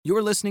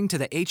You're listening to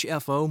the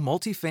HFO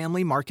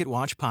Multifamily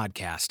Marketwatch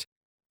podcast.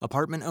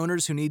 Apartment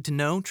owners who need to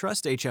know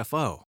trust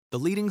HFO, the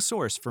leading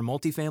source for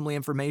multifamily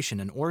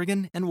information in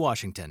Oregon and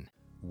Washington.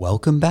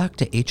 Welcome back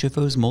to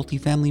HFO's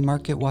Multifamily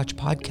Marketwatch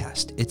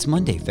podcast. It's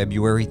Monday,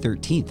 February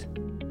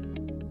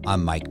 13th.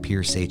 I'm Mike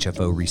Pierce,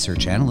 HFO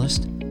research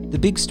analyst. The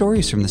big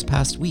stories from this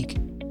past week.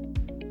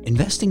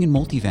 Investing in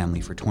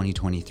multifamily for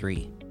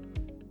 2023.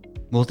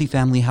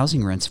 Multifamily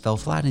housing rents fell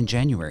flat in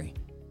January,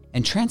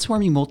 and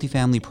transforming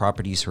multifamily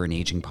properties for an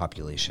aging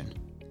population.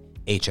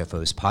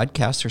 HFO's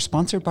podcasts are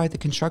sponsored by the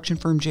construction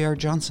firm J.R.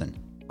 Johnson,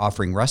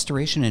 offering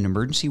restoration and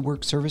emergency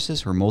work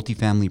services for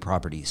multifamily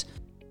properties.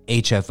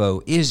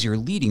 HFO is your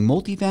leading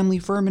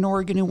multifamily firm in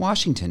Oregon and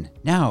Washington.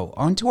 Now,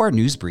 on to our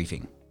news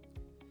briefing.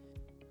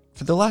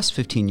 For the last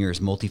 15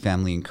 years,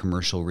 multifamily and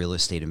commercial real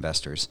estate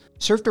investors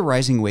surfed a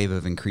rising wave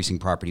of increasing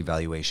property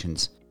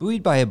valuations,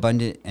 buoyed by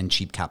abundant and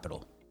cheap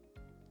capital.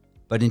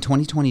 But in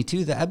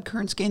 2022, the ebb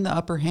currents gained the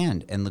upper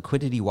hand and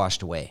liquidity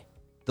washed away.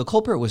 The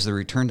culprit was the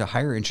return to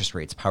higher interest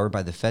rates powered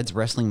by the Fed's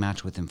wrestling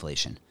match with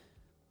inflation.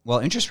 While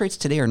interest rates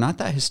today are not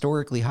that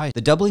historically high, the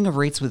doubling of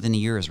rates within a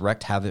year has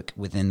wreaked havoc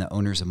within the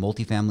owners of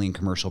multifamily and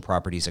commercial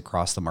properties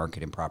across the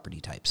market and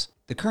property types.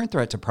 The current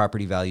threat to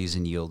property values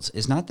and yields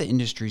is not the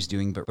industry's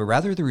doing, but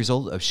rather the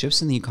result of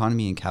shifts in the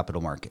economy and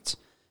capital markets.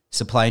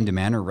 Supply and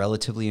demand are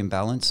relatively in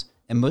balance,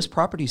 and most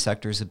property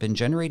sectors have been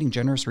generating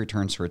generous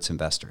returns for its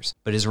investors.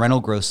 But as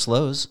rental growth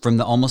slows from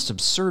the almost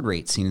absurd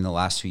rate seen in the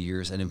last few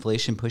years and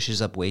inflation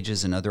pushes up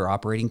wages and other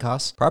operating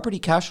costs, property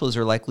cash flows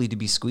are likely to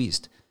be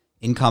squeezed.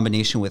 In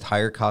combination with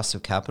higher costs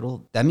of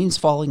capital, that means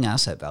falling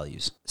asset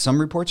values.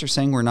 Some reports are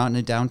saying we're not in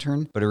a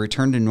downturn, but a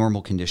return to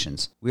normal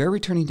conditions. We are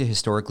returning to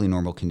historically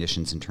normal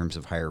conditions in terms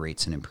of higher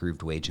rates and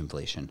improved wage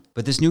inflation.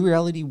 But this new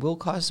reality will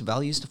cause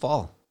values to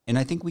fall. And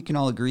I think we can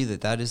all agree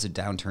that that is a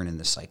downturn in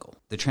this cycle.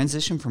 The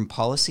transition from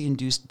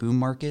policy-induced boom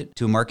market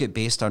to a market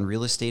based on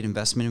real estate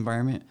investment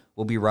environment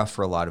will be rough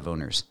for a lot of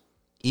owners.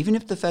 Even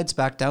if the Fed's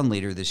back down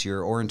later this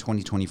year or in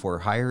 2024,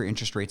 higher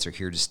interest rates are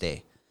here to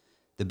stay.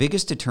 The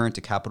biggest deterrent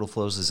to capital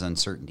flows is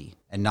uncertainty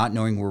and not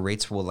knowing where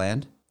rates will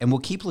land, and will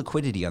keep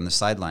liquidity on the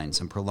sidelines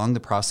and prolong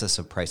the process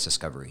of price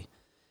discovery.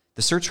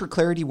 The search for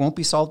clarity won't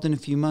be solved in a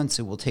few months.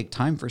 It will take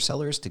time for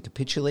sellers to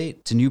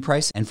capitulate to new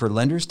price and for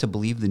lenders to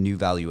believe the new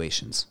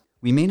valuations.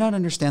 We may not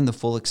understand the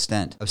full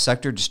extent of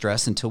sector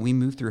distress until we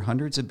move through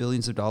hundreds of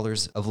billions of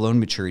dollars of loan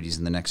maturities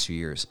in the next few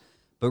years.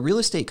 But real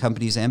estate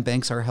companies and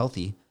banks are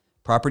healthy.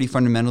 Property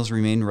fundamentals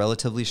remain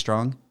relatively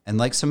strong. And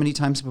like so many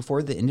times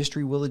before, the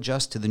industry will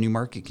adjust to the new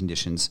market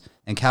conditions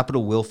and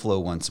capital will flow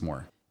once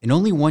more. In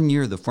only 1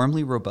 year, the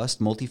formerly robust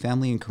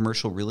multifamily and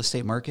commercial real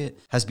estate market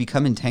has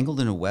become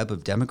entangled in a web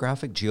of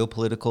demographic,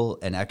 geopolitical,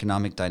 and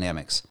economic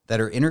dynamics that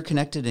are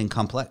interconnected and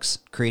complex,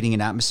 creating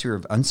an atmosphere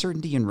of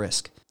uncertainty and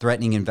risk,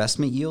 threatening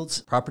investment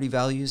yields, property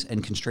values,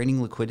 and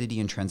constraining liquidity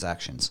and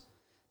transactions.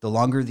 The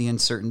longer the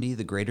uncertainty,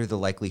 the greater the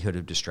likelihood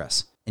of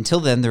distress. Until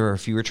then, there are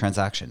fewer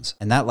transactions,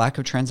 and that lack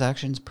of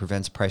transactions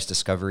prevents price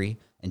discovery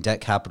and debt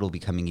capital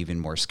becoming even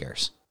more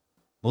scarce.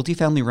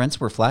 Multifamily rents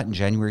were flat in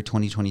January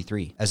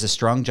 2023, as a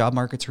strong job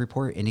markets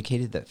report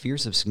indicated that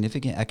fears of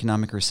significant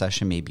economic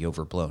recession may be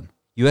overblown.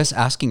 U.S.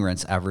 asking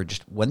rents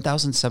averaged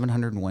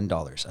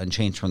 $1,701,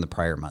 unchanged from the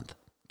prior month.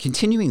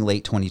 Continuing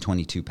late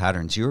 2022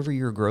 patterns,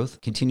 year-over-year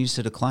growth continues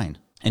to decline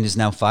and is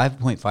now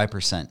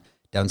 5.5%,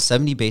 down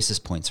 70 basis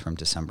points from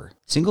December.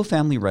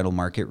 Single-family rental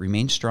market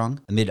remains strong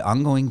amid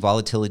ongoing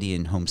volatility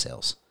in home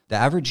sales. The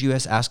average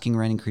U.S. asking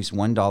rent increased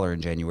 $1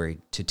 in January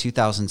to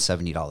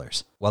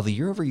 $2,070, while the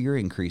year-over-year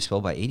increase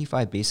fell by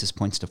 85 basis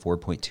points to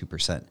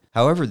 4.2%.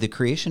 However, the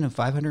creation of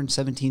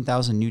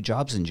 517,000 new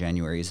jobs in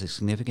January is a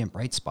significant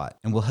bright spot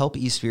and will help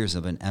ease fears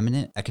of an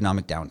imminent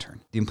economic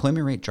downturn. The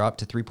employment rate dropped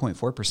to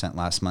 3.4%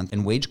 last month,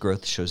 and wage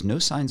growth shows no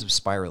signs of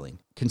spiraling.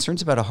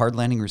 Concerns about a hard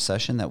landing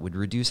recession that would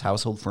reduce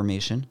household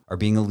formation are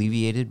being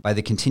alleviated by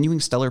the continuing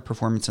stellar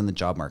performance in the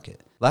job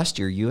market. Last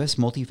year, U.S.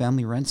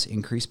 multifamily rents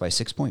increased by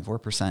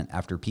 6.4%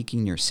 after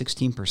peaking near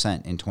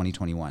 16% in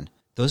 2021.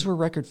 Those were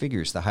record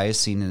figures, the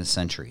highest seen in a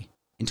century.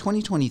 In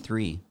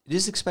 2023, it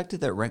is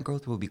expected that rent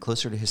growth will be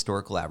closer to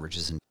historical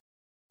averages.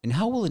 And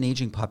how will an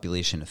aging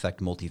population affect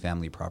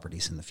multifamily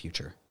properties in the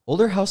future?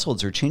 Older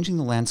households are changing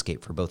the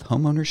landscape for both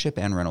homeownership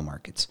and rental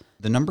markets.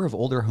 The number of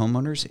older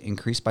homeowners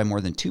increased by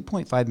more than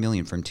 2.5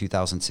 million from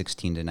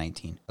 2016 to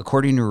 19,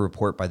 according to a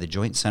report by the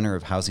Joint Center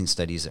of Housing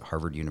Studies at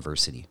Harvard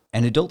University.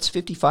 And adults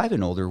 55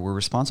 and older were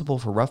responsible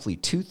for roughly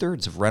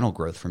 2/3 of rental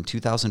growth from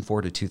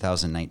 2004 to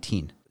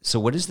 2019. So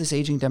what does this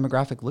aging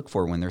demographic look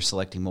for when they're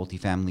selecting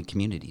multifamily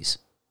communities?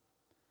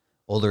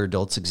 Older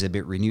adults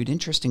exhibit renewed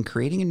interest in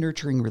creating and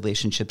nurturing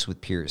relationships with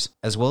peers,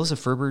 as well as a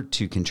fervor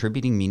to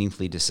contributing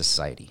meaningfully to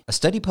society. A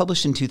study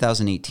published in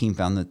 2018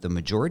 found that the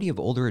majority of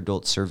older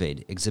adults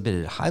surveyed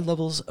exhibited high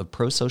levels of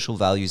pro-social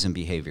values and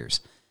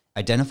behaviors,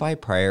 identify,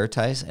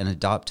 prioritize, and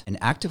adopt and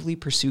actively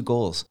pursue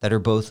goals that are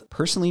both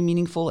personally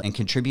meaningful and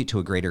contribute to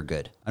a greater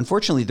good.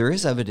 Unfortunately, there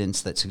is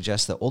evidence that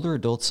suggests that older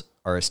adults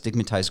are a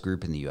stigmatized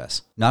group in the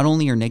U.S. Not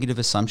only are negative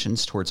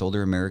assumptions towards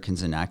older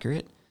Americans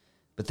inaccurate,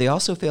 but they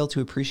also fail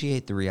to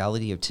appreciate the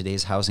reality of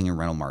today's housing and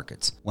rental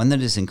markets, one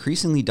that is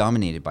increasingly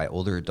dominated by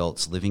older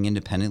adults living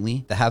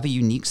independently that have a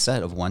unique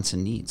set of wants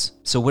and needs.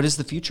 So what does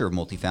the future of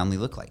multifamily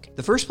look like?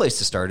 The first place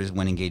to start is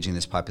when engaging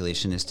this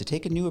population is to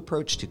take a new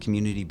approach to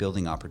community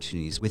building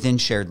opportunities within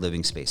shared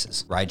living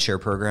spaces. Rideshare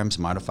programs,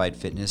 modified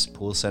fitness,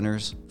 pool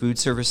centers, food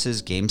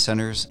services, game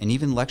centers, and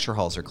even lecture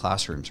halls or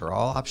classrooms are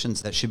all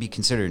options that should be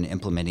considered in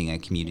implementing a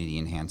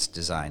community-enhanced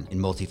design in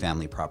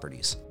multifamily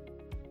properties.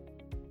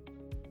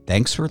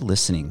 Thanks for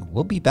listening.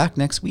 We'll be back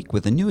next week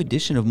with a new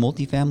edition of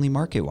Multifamily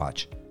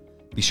Marketwatch.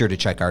 Be sure to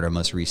check out our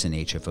most recent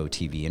HFO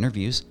TV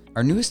interviews.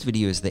 Our newest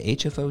video is the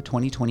HFO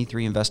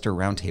 2023 Investor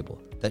Roundtable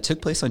that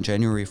took place on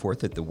January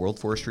 4th at the World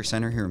Forestry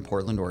Center here in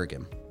Portland,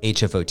 Oregon.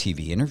 HFO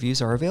TV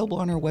interviews are available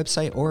on our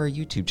website or our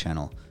YouTube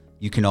channel.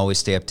 You can always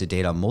stay up to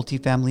date on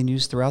multifamily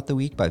news throughout the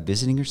week by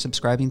visiting or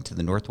subscribing to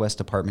the Northwest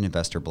Apartment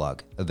Investor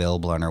blog,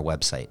 available on our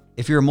website.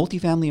 If you're a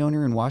multifamily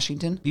owner in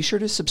Washington, be sure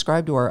to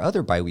subscribe to our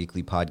other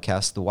bi-weekly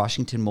podcast, the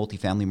Washington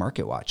Multifamily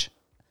Market Watch,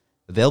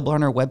 available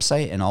on our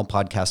website and all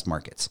podcast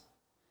markets.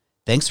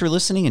 Thanks for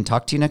listening and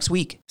talk to you next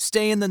week.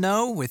 Stay in the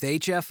know with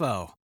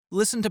HFO.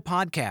 Listen to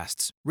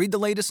podcasts, read the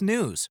latest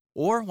news,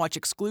 or watch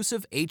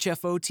exclusive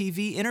HFO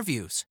TV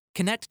interviews.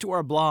 Connect to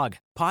our blog,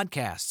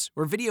 podcasts,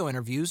 or video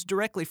interviews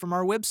directly from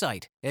our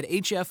website at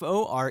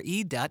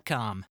hfore.com.